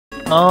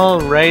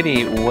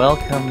Alrighty,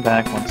 welcome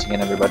back once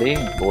again everybody,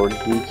 Board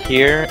Geek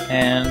here,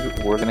 and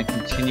we're going to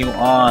continue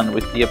on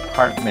with the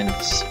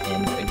apartments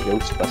in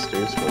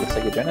Ghostbusters for the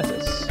Sega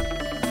Genesis.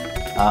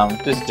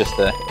 This is just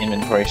the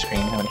inventory screen,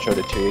 I haven't showed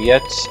it to you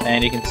yet,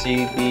 and you can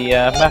see the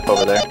map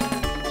over there.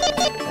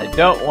 I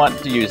don't want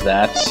to use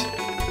that,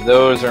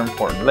 those are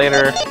important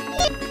later,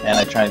 and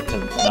I tried to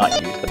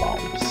not use the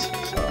bombs,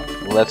 so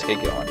let's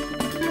get going.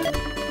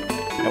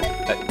 Nope,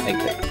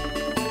 exit.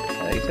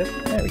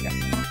 Exit? There we go.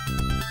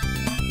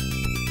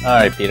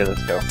 Alright, Peter,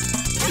 let's go.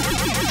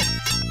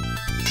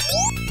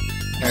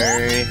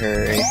 Hurry,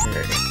 hurry,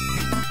 hurry.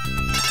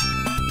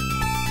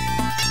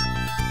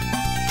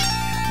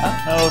 I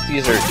don't know if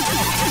these are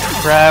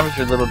crabs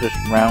or little just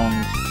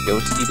round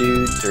ghosty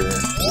dudes or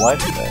what,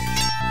 but...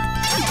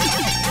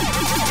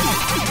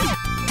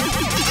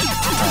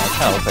 they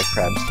kinda look like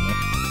crabs to me.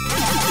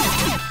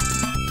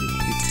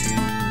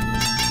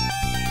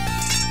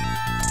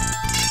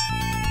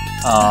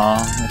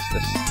 Aw, it's the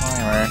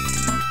Slimer.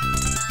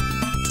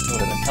 Would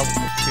have been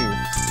helpful too.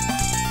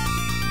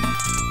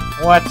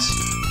 What?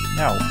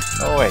 No,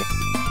 go away.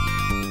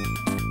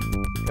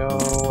 Go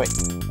away.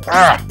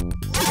 Ah!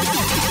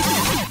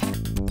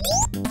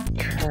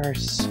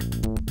 Curse.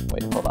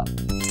 Wait, hold on.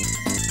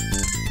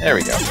 There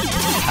we go.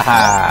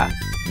 Haha!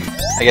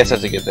 I guess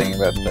that's a good thing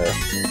about the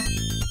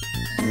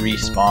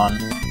respawn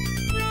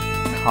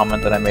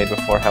comment that I made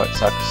before, how it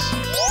sucks.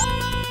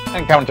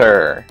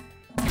 Encounter!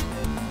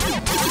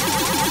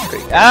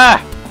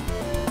 Ah!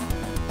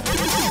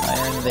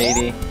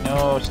 Lady.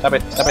 No, stop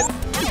it, stop it.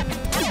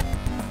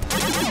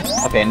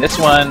 Okay, in this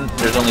one,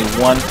 there's only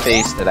one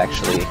face that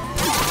actually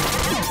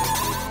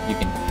you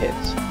can hit.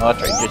 Oh,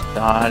 that's right, just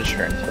dodge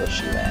her until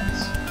she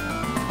lands.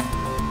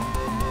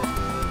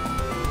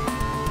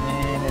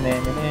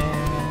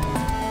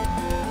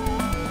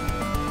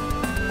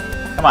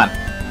 Come on.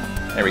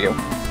 There we go.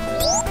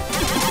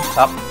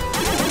 Stop.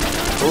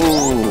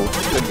 Ooh,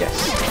 good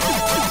guess.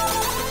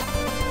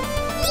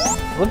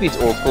 I love these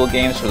old school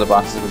games where the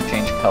bosses would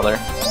change color.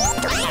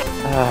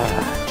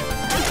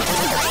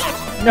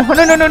 No,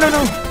 no, no, no, no,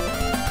 no!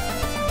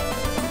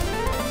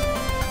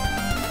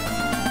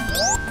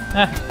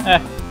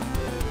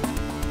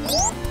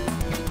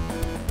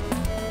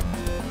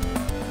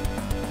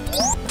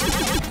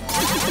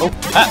 Oh,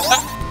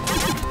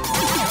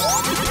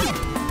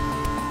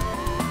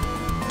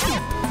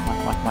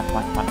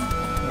 Come on.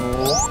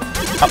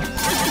 Oh. Up.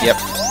 Yep.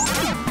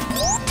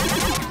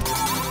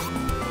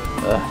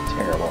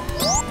 Terrible.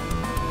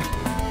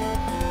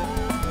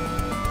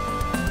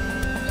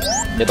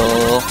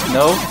 Middle.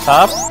 No.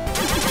 Top.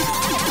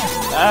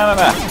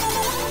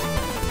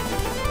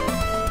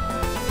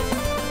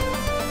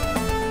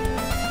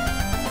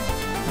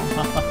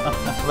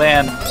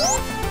 Land.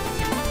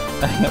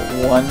 I got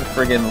one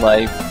friggin'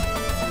 life.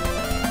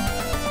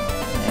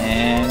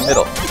 And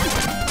middle.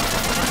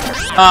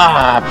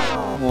 Ah!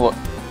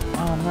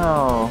 Oh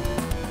no.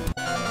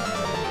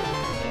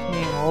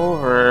 Game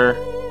over.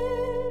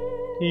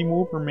 Game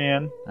over,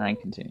 man. Alright,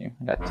 continue.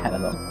 I got 10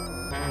 of them.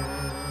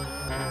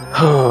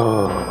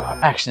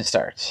 Action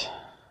starts.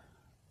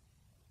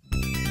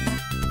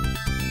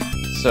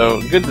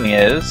 So, good thing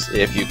is,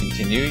 if you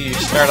continue, you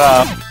start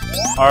off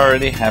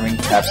already having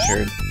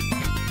captured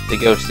the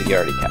ghost that you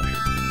already captured.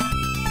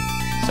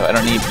 So I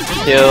don't need to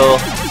kill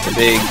the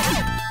big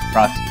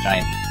frost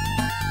giant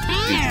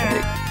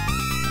pig.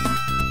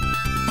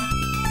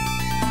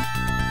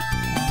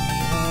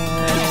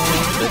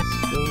 Let's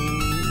go.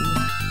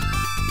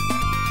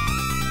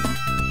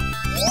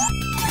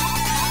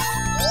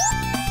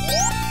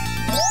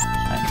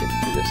 Try and get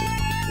through this as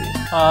quickly as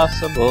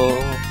possible.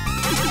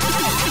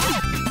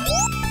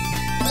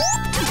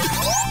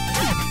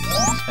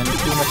 Don't spend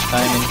too much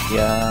time in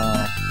here.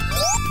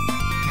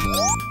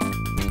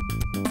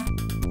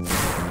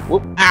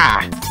 Whoop!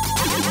 Ah!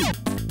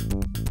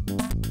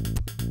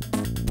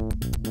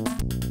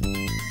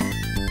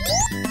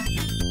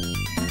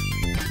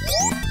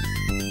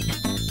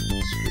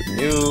 Screw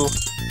you.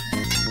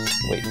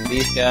 Wait for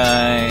these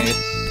guys.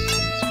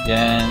 Once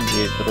again,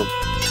 these little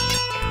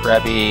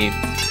crabby,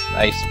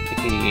 ice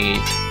picky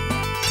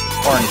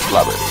orange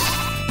flubbers.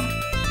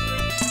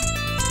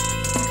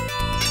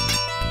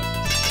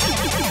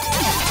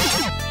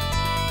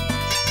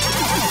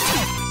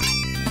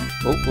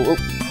 Oh.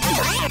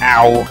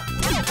 Ow!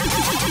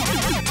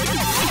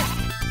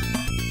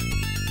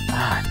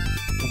 Ah,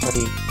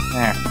 nobody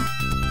there.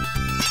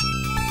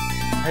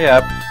 Hurry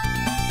up.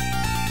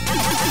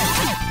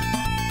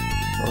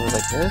 Over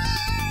like this.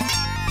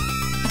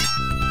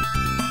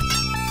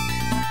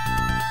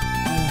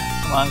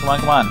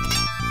 Come on.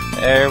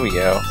 There we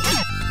go.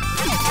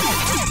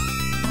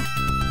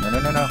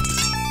 No.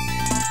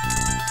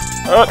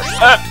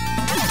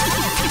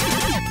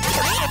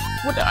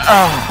 What the?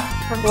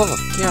 Ah, for the love of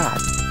God.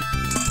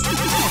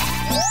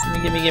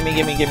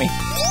 Gimme.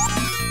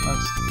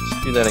 Let's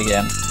just do that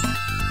again.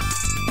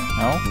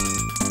 No?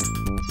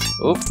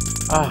 Oop.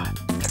 Ah.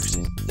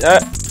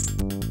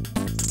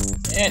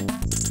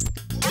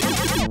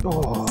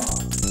 Oh.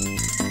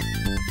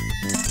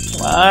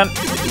 Come on.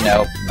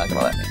 Nope, not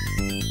gonna let me.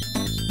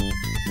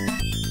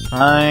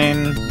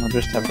 Fine. I'll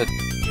just have to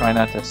try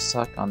not to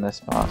suck on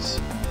this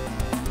boss.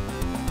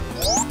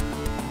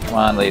 Come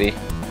on, lady.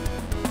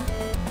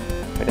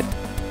 Quit it.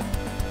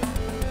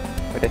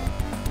 Quit it.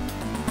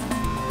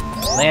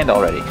 Land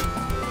already.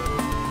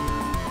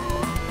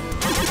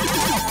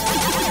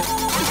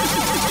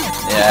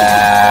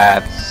 Yeah,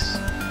 it's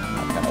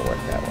not gonna work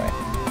that way,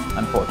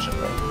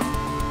 unfortunately.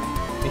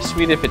 It'd be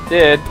sweet if it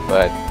did,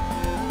 but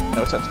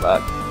no such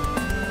luck.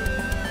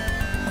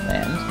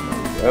 Land.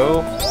 There we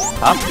go.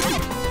 Top.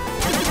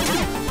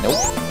 Nope.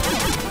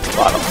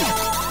 Bottom.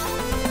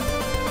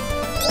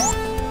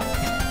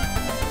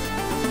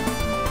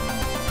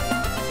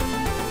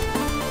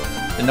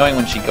 It's annoying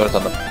when she goes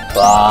on the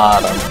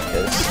bottom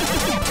because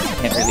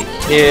you can't really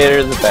hit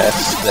her the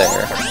best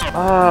there.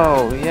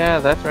 Oh, yeah,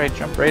 that's right.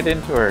 Jump right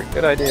into her.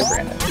 Good idea,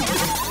 Brandon.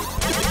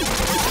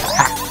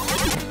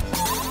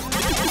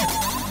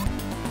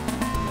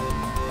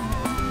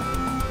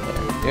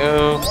 There we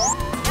go.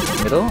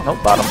 Middle?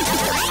 Nope, bottom.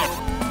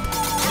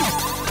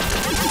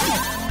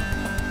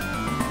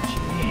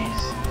 Jeez.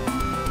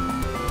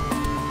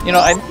 You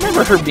know, I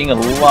remember her being a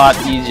lot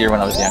easier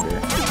when I was younger.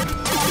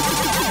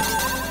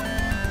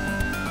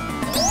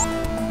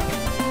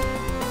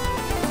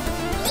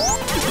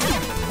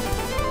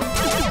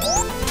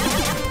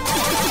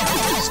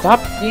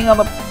 Stop being on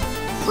the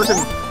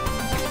freaking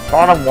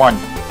bottom one.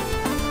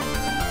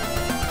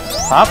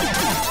 Top.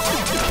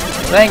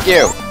 Thank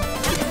you.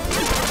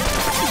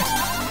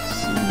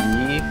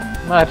 See,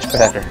 much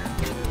better.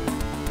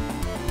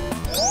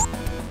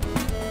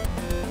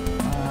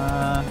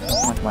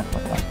 Come on.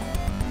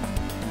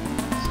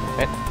 Skip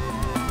it.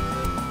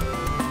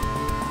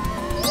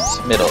 It's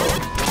middle.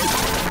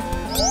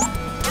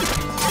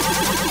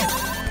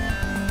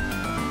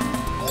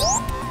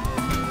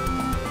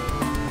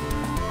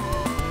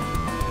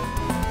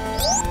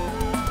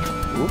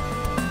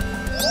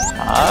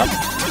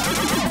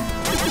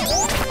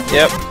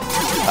 Yep.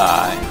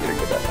 I hit her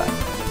good that time.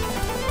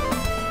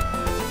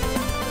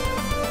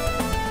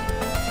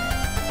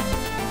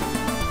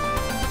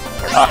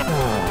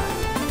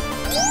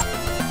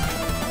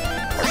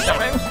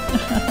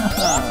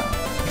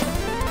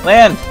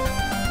 Land!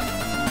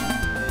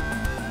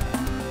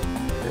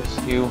 There's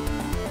you.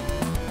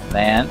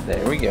 Land.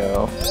 There we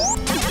go.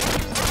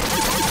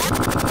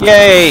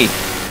 Yay!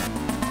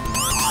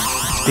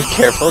 Be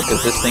careful,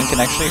 because this thing can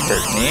actually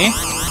hurt me.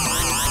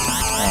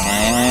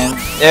 And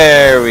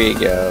there we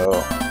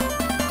go.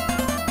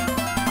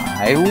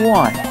 I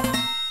won it.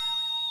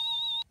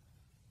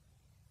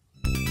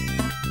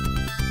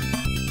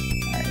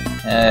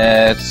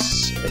 Alright,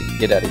 let's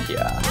get out of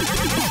here.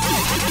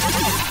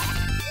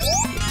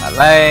 Get my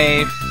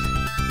life.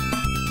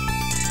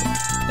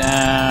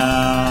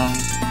 Down.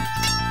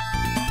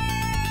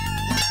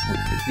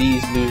 Wait for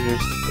these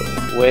losers to go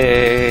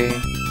away.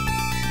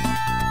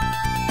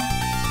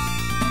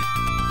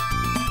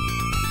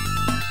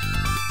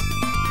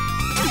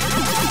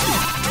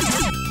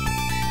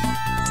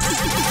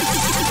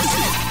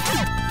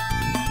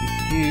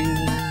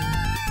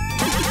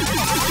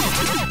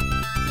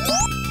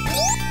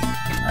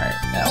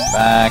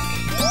 Back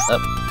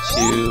up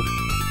to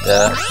the...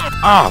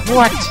 Ah,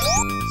 what?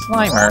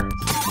 Slimer.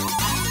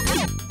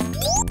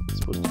 It's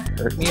supposed to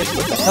hurt me, it's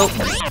supposed to help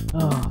me.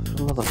 Oh, for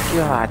the love of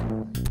God.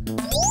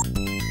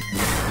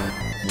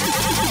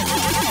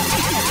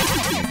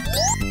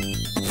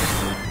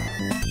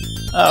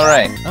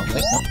 Alright. Oh,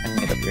 wait, no, I can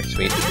get up here.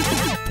 Sweet.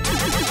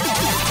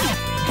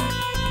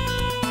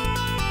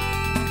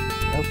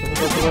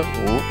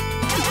 Ooh.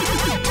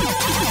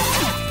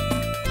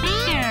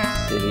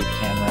 City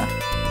camera.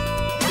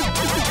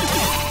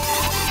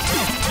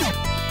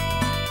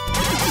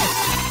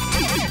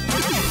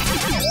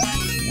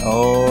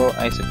 No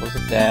icicles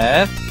of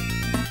death.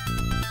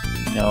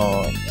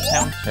 No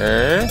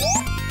encounter.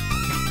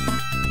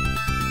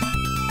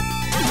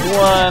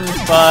 One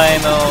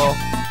final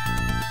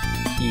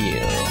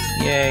heal.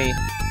 Yay.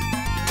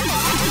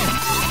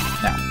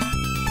 Now.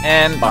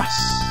 And boss.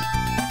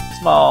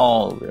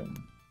 Small room.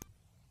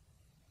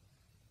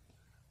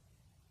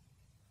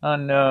 Oh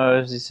no,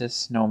 is this a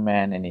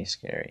snowman and he's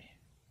scary.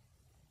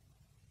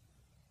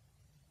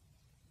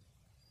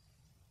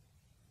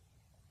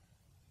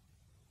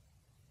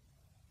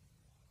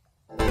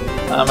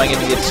 How am I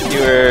gonna get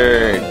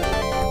skewered?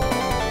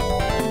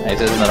 Nice,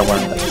 there's another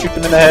one. Let's shoot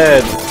him in the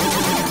head!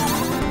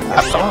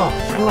 Oh,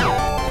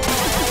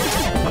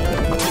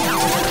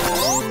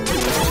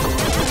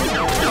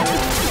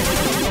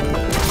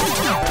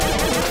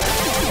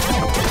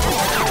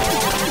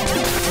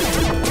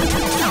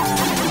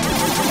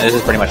 this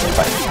is pretty much the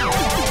fight.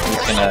 I'm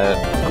just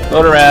gonna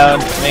float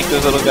around, make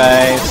those little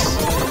guys.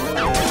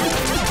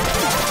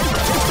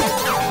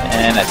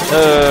 And that's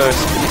those.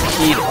 He's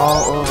keyed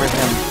all over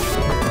him.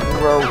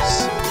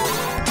 Gross.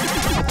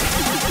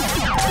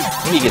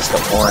 He gets the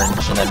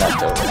orange and then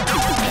that's over.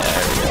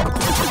 There we go.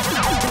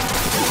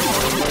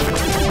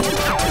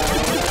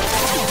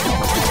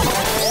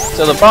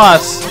 So the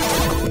boss,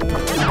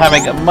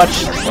 having a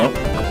much... Oh,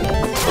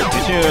 too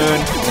you soon.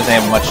 Because I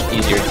have a much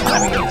easier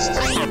time against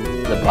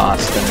the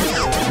boss than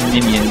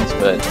his minions,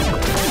 but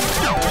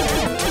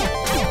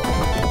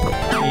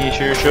he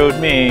sure showed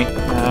me.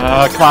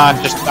 Come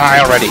on, just die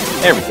already.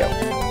 There we go.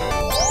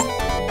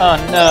 Oh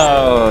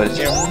no,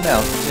 you're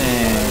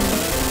melting.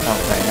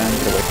 Okay, I'm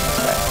gonna wait for this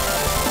guy.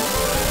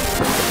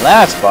 The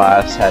last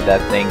boss had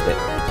that thing that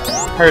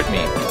hurt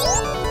me.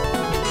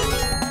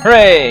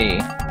 Hooray!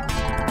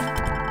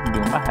 I'm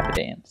doing my happy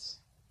dance.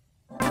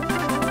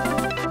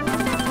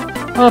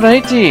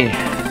 Alrighty,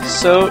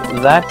 so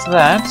that's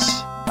that.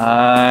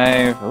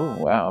 Oh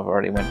wow, I've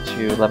already went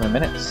to 11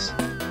 minutes.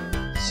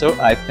 So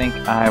I think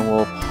I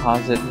will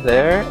pause it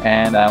there,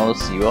 and I will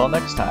see you all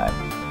next time.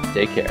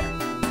 Take care.